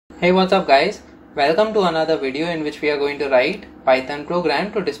Hey, what's up guys? Welcome to another video in which we are going to write Python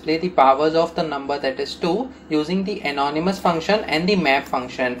program to display the powers of the number, that is 2, using the anonymous function and the map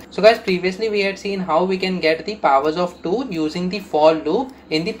function. So guys, previously we had seen how we can get the powers of 2 using the for loop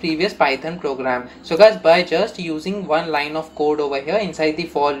in the previous Python program. So guys, by just using one line of code over here inside the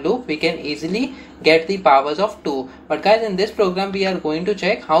for loop, we can easily get the powers of 2. But guys, in this program we are going to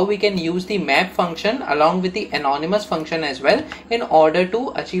check how we can use the map function along with the anonymous function as well in order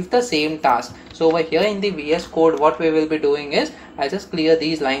to achieve the same task. So over here in the VS Code, what we will be doing is I'll just clear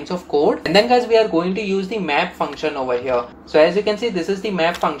these lines of code, and then guys we are going to use the map function over here. So as you can see, this is the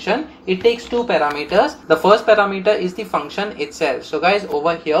map function. It takes two parameters. The first parameter is the function itself. So guys,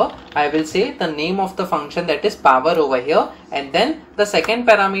 over here I will say the name of the function, that is power over here, and then the second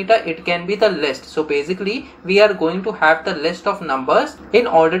parameter, it can be the list. So basically we are going to have the list of numbers in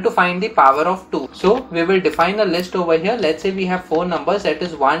order to find the power of 2. So we will define a list over here. Let's say we have 4 numbers, that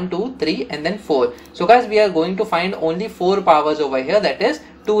is 1, 2, 3 and then 4. So guys, we are going to find only 4 powers over here, that is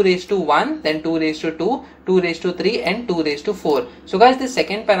 2 raised to 1, then 2 raised to 2, 2 raised to 3 and 2 raised to 4. So guys, the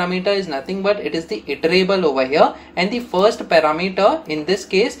second parameter is nothing but it is the iterable over here, and the first parameter in this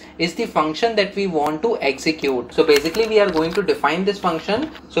case is the function that we want to execute. So basically we are going to define this function.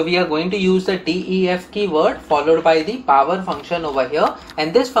 So we are going to use the def keyword followed by the power function over here,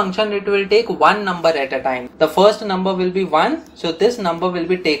 and this function, it will take one number at a time. The first number will be 1, so this number will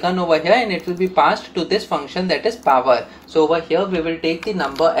be taken over here and it will be passed to this function, that is power. So over here we will take the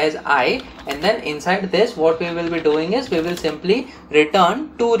number as I, and then inside this what we will be doing is we will simply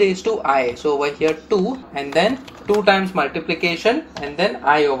return 2 raised to I. So over here 2 and then 2 times multiplication and then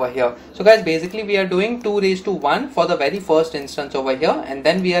I over here. So guys, basically we are doing 2 raised to 1 for the very first instance over here, and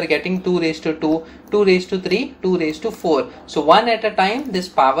then we are getting 2 raised to 2, 2 raised to 3, 2 raised to 4. So one at a time this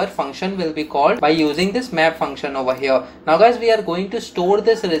power function will be called by using this map function over here. Now guys, we are going to store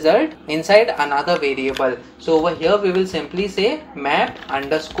this result inside another variable. So over here we will simply say map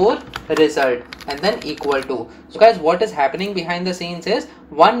underscore result and then equal to. So guys, what is happening behind the scenes is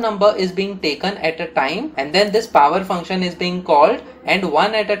one number is being taken at a time, and then this power function is being called, and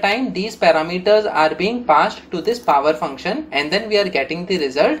one at a time these parameters are being passed to this power function, and then we are getting the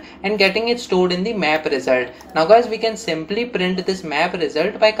result and getting it stored in the map result. Now guys, we can simply print this map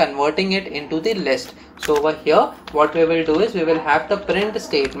result by converting it into the list. So over here what we will do is we will have the print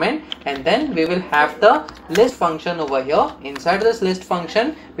statement, and then we will have the list function over here. Inside this list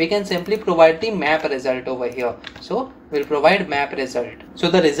function we can simply provide the map result over here. So we'll provide map result. So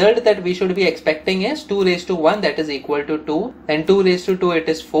the result that we should be expecting is 2 raised to 1, that is equal to 2, then 2 raised to 2 it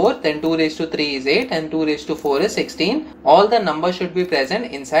is 4, then 2 raised to 3 is 8 and 2 raised to 4 is 16. All the numbers should be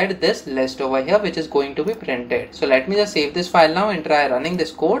present inside this list over here, which is going to be printed. So let me just save this file now and try running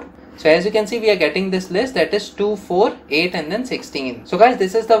this code. So as you can see, we are getting this list, that is 2, 4, 8 and then 16. So guys,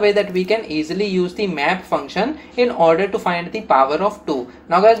 this is the way that we can easily use the map function in order to find the power of 2.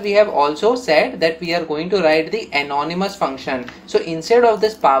 Now guys, we have also said that we are going to write the anonymous function. So instead of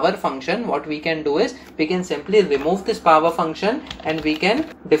this power function, what we can do is we can simply remove this power function and we can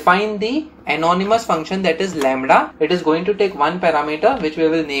define the anonymous function, that is lambda. It is going to take one parameter which we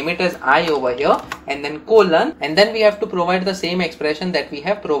will name it as I over here, and then colon, and then we have to provide the same expression that we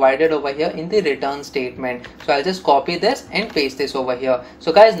have provided over here in the return statement. So I'll just copy this and paste this over here.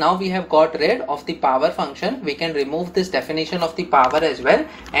 So guys, now we have got rid of the power function. We can remove this definition of the power as well,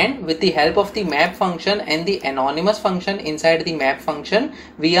 and with the help of the map function and the anonymous function inside the map function,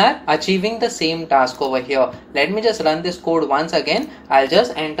 we are achieving the same task over here. Let me just run this code once again. I'll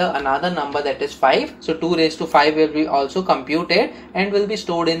just enter another number, that is 5. So 2 raised to 5 will be also computed and will be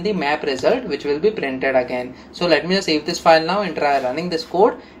stored in the map result, which will be printed again. So let me just save this file now and try running this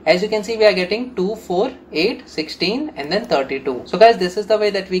code. As you can see, we are getting 2, 4, 8, 16 and then 32. So guys, this is the way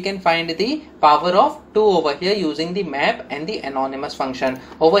that we can find the power of 2 over here using the map and the anonymous function.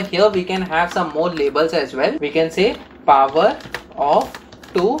 Over here we can have some more labels as well. We can say power of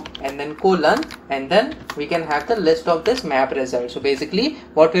 2 and then colon, and then we can have the list of this map result. So basically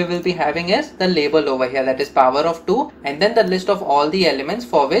what we will be having is the label over here, that is power of 2, and then the list of all the elements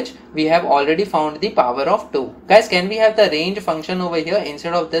for which we have already found the power of 2. Guys, can we have the range function over here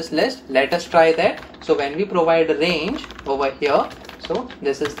instead of this list? Let us try that. So when we provide range over here, so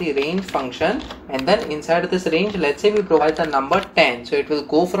this is the range function, and then inside this range, let's say we provide the number 10. So it will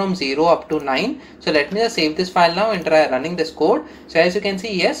go from 0 up to 9. So let me just save this file now and try running this code. So as you can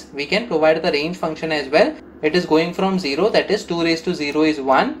see, yes, we can provide the range function as well. It is going from 0, that is 2 raised to 0 is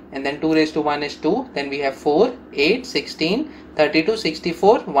 1, and then 2 raised to 1 is 2, then we have 4, 8, 16, 32,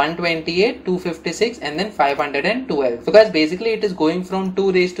 64, 128, 256 and then 512. So guys, basically it is going from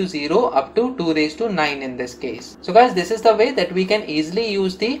 2 raised to 0 up to 2 raised to 9 in this case. So guys, this is the way that we can easily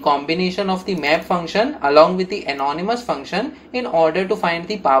use the combination of the map function along with the anonymous function in order to find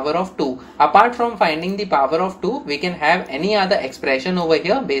the power of 2. Apart from finding the power of 2, we can have any other expression over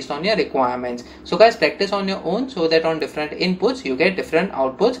here based on your requirements. So guys, practice on your own so that on different inputs you get different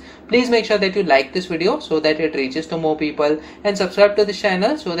outputs. Please make sure that you like this video so that it reaches to more people, and subscribe to this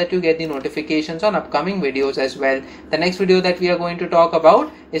channel so that you get the notifications on upcoming videos as well. The next video that we are going to talk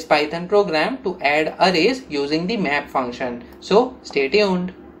about is Python program to add arrays using the map function. So stay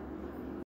tuned.